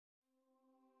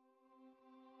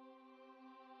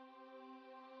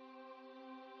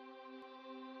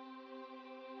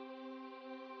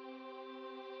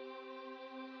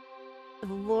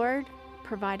the Lord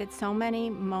provided so many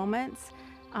moments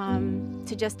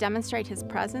to just demonstrate His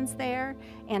presence there,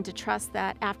 and to trust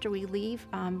that after we leave,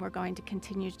 we're going to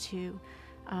continue to,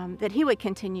 that He would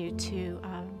continue to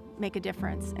make a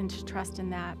difference, and to trust in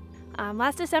that.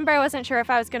 Last December, I wasn't sure if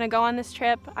I was going to go on this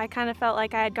trip. I kind of felt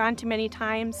like I had gone too many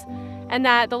times and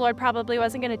that the Lord probably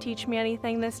wasn't going to teach me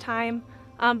anything this time.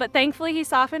 But thankfully, He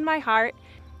softened my heart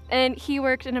and He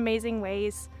worked in amazing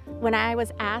ways. When I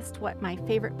was asked what my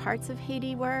favorite parts of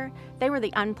Haiti were, they were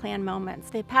the unplanned moments.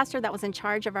 The pastor that was in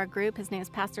charge of our group, his name is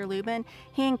Pastor Lubin,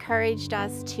 he encouraged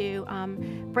us to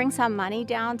bring some money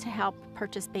down to help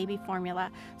purchase baby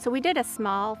formula. So we did a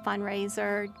small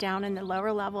fundraiser down in the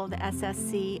lower level of the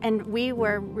SSC, and we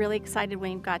were really excited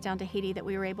when we got down to Haiti that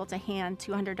we were able to hand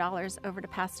 $200 over to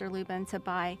Pastor Lubin to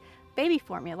buy baby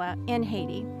formula in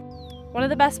Haiti. One of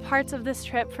the best parts of this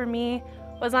trip for me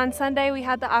was on Sunday we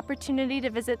had the opportunity to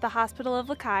visit the Hospital of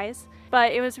Lacais,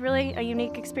 but it was really a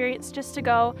unique experience just to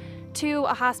go to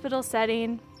a hospital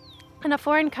setting in a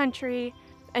foreign country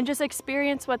and just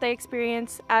experience what they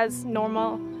experience as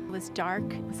normal. It was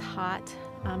dark, it was hot,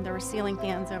 there were ceiling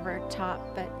fans over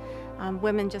top, but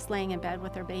women just laying in bed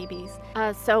with their babies.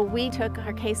 So we took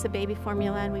our case of baby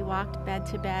formula and we walked bed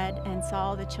to bed and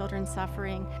saw the children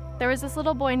suffering. There was this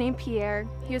little boy named Pierre.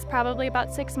 He was probably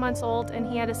about 6 months old and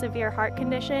he had a severe heart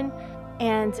condition.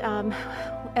 And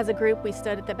as a group, we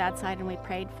stood at the bedside and we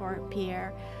prayed for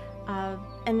Pierre.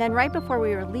 And then right before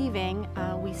we were leaving,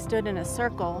 we stood in a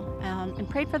circle and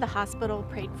prayed for the hospital,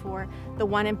 prayed for the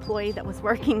one employee that was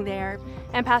working there.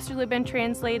 And Pastor Lubin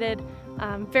translated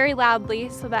very loudly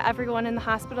so that everyone in the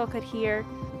hospital could hear.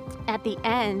 At the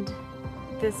end,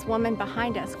 this woman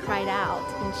behind us cried out,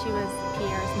 and she was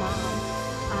Pierre's mom.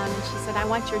 And she said, "I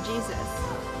want your Jesus."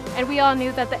 And we all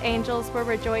knew that the angels were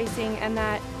rejoicing and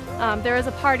that there was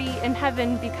a party in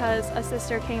heaven because a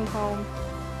sister came home.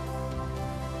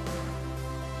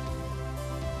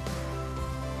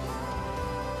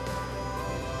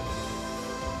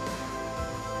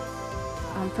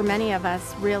 For many of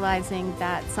us, realizing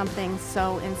that something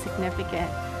so insignificant,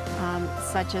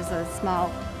 such as a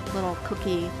small little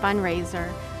cookie fundraiser,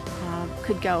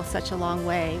 could go such a long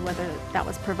way, whether that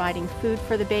was providing food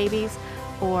for the babies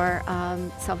or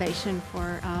salvation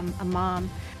for a mom.